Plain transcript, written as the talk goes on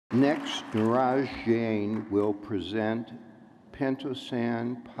Next, Niraj Jain will present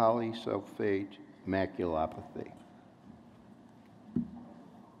Pentosan Polysulfate Maculopathy.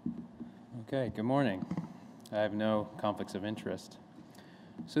 Okay, good morning. I have no conflicts of interest.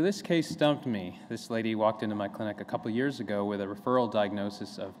 So this case stumped me. This lady walked into my clinic a couple years ago with a referral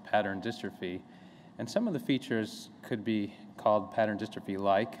diagnosis of pattern dystrophy, and some of the features could be called pattern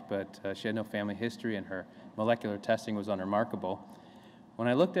dystrophy-like, but she had no family history and her molecular testing was unremarkable. When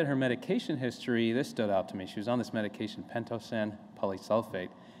I looked at her medication history, this stood out to me. She was on this medication, Pentosan Polysulfate,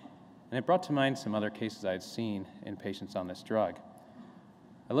 and it brought to mind some other cases I had seen in patients on this drug.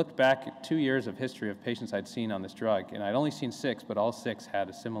 I looked back at 2 years of history of patients I'd seen on this drug, and I'd only seen 6, but all 6 had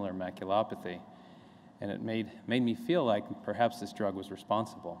a similar maculopathy, and it made me feel like perhaps this drug was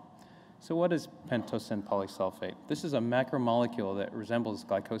responsible. So what is Pentosan Polysulfate? This is a macromolecule that resembles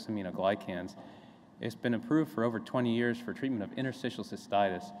glycosaminoglycans. It's been approved for over 20 years for treatment of interstitial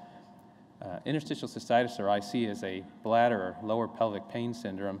cystitis. Interstitial cystitis, or IC, is a bladder or lower pelvic pain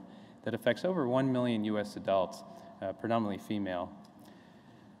syndrome that affects over 1 million US adults, predominantly female.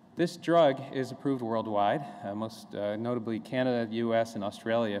 This drug is approved worldwide, most notably Canada, US, and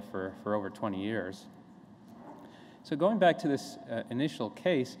Australia for over 20 years. So going back to this initial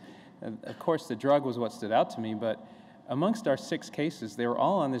case, of course the drug was what stood out to me, but amongst our 6 cases, they were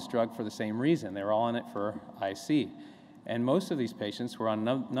all on this drug for the same reason. They were all on it for IC. And most of these patients were on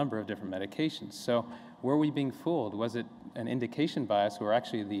a number of different medications. So were we being fooled? Was it an indication bias where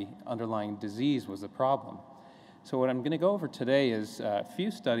actually the underlying disease was the problem? So what I'm going to go over today is a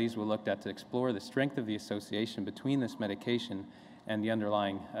few studies we looked at to explore the strength of the association between this medication and the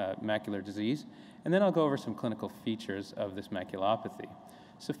underlying macular disease. And then I'll go over some clinical features of this maculopathy.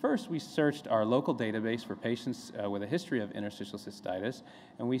 So first, we searched our local database for patients with a history of interstitial cystitis,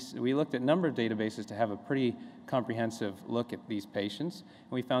 and we looked at a number of databases to have a pretty comprehensive look at these patients,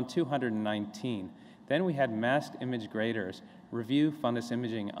 and we found 219. Then we had masked image graders review fundus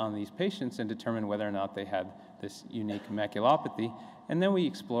imaging on these patients and determine whether or not they had this unique maculopathy, and then we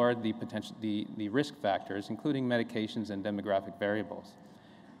explored the risk factors, including medications and demographic variables.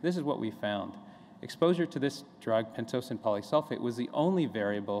 This is what we found. Exposure to this drug, Pentosan Polysulfate, was the only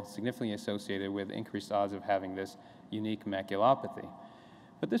variable significantly associated with increased odds of having this unique maculopathy.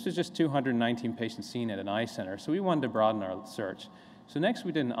 But this was just 219 patients seen at an eye center, so we wanted to broaden our search. So next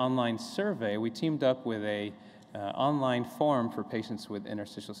we did an online survey. We teamed up with a online forum for patients with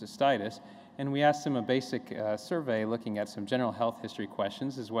interstitial cystitis, and we asked them a basic survey looking at some general health history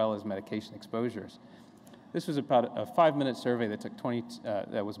questions as well as medication exposures. This was about a 5-minute survey that took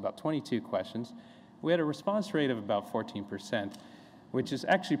that was about 22 questions. We had a response rate of about 14%, which is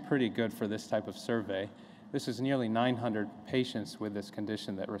actually pretty good for this type of survey. This is nearly 900 patients with this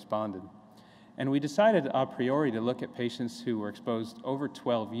condition that responded. And we decided a priori to look at patients who were exposed over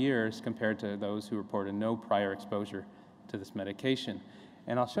 12 years compared to those who reported no prior exposure to this medication.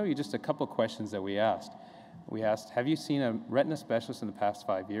 And I'll show you just a couple questions that we asked. We asked, have you seen a retina specialist in the past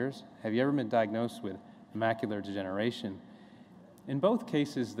 5 years? Have you ever been diagnosed with macular degeneration? In both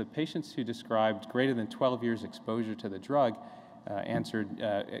cases, the patients who described greater than 12 years exposure to the drug answered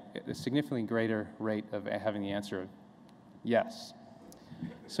a significantly greater rate of having the answer of yes.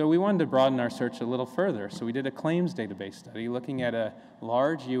 So we wanted to broaden our search a little further. So we did a claims database study looking at a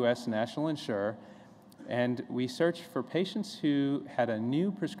large US national insurer, and we searched for patients who had a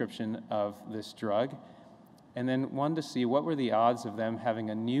new prescription of this drug and then wanted to see what were the odds of them having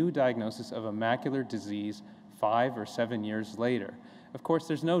a new diagnosis of a macular disease 5 or 7 years later. Of course,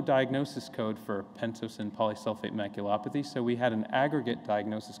 there's no diagnosis code for Pentosan Polysulfate maculopathy, so we had an aggregate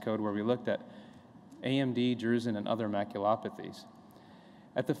diagnosis code where we looked at AMD, drusen, and other maculopathies.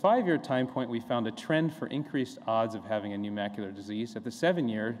 At the 5-year time point, we found a trend for increased odds of having a new macular disease. At the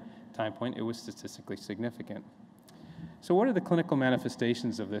 7-year time point, it was statistically significant. So what are the clinical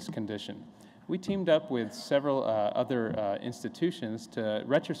manifestations of this condition? We teamed up with several other institutions to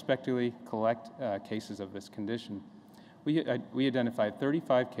retrospectively collect cases of this condition. We identified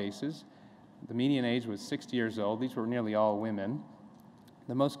 35 cases. The median age was 60 years old. These were nearly all women.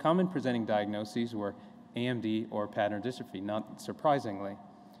 The most common presenting diagnoses were AMD or pattern dystrophy, not surprisingly.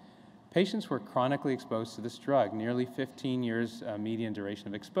 Patients were chronically exposed to this drug, nearly 15 years median duration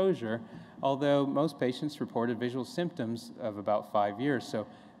of exposure, although most patients reported visual symptoms of about 5 years, so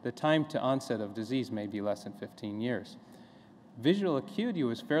the time to onset of disease may be less than 15 years. Visual acuity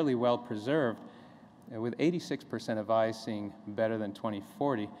was fairly well preserved, with 86% of eyes seeing better than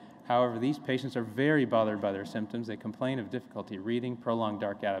 20/40. However, these patients are very bothered by their symptoms. They complain of difficulty reading, prolonged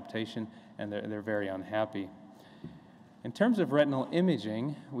dark adaptation, and they're very unhappy. In terms of retinal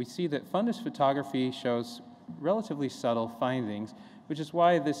imaging, we see that fundus photography shows relatively subtle findings, which is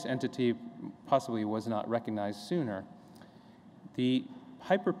why this entity possibly was not recognized sooner. The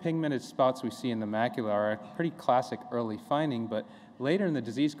hyperpigmented spots we see in the macula are a pretty classic early finding, but later in the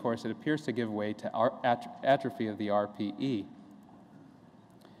disease course, it appears to give way to atrophy of the RPE.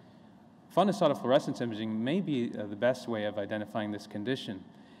 Fundus autofluorescence imaging may be the best way of identifying this condition.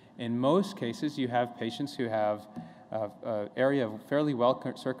 In most cases, you have patients who have an area of fairly well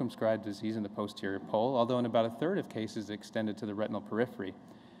circumscribed disease in the posterior pole, although in about a third of cases it extended to the retinal periphery.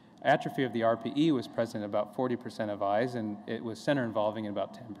 Atrophy of the RPE was present in about 40% of eyes, and it was center involving in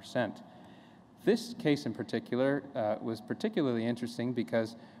about 10%. This case in particular was particularly interesting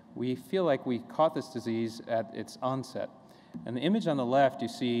because we feel like we caught this disease at its onset. And the image on the left you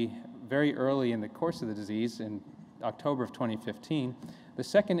see very early in the course of the disease in October of 2015. The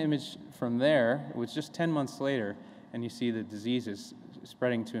second image from there was just 10 months later, and you see the disease is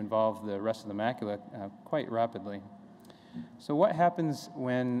spreading to involve the rest of the macula quite rapidly. So what happens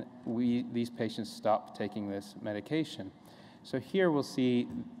when these patients stop taking this medication? So here we'll see,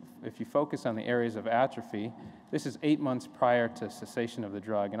 if you focus on the areas of atrophy, this is 8 months prior to cessation of the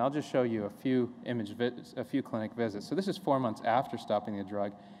drug, and I'll just show you a few clinic visits. So this is 4 months after stopping the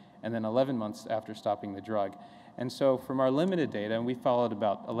drug, and then 11 months after stopping the drug. And so from our limited data, and we followed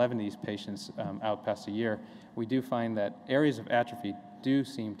about 11 of these patients out past a year, we do find that areas of atrophy do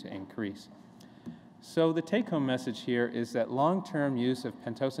seem to increase. So the take-home message here is that long-term use of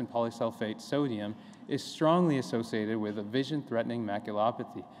Pentosan polysulfate sodium is strongly associated with a vision-threatening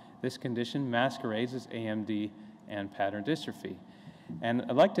maculopathy. This condition masquerades as AMD and pattern dystrophy. And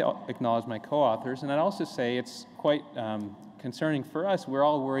I'd like to acknowledge my co-authors, and I'd also say it's quite concerning for us. We're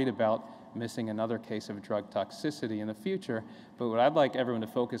all worried about missing another case of drug toxicity in the future, but what I'd like everyone to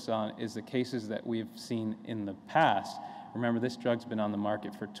focus on is the cases that we've seen in the past. Remember, this drug's been on the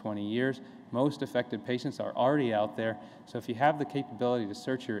market for 20 years. Most affected patients are already out there, so if you have the capability to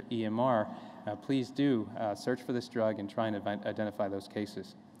search your EMR, please do search for this drug and try and identify those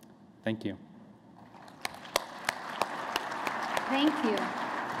cases. Thank you. Thank you.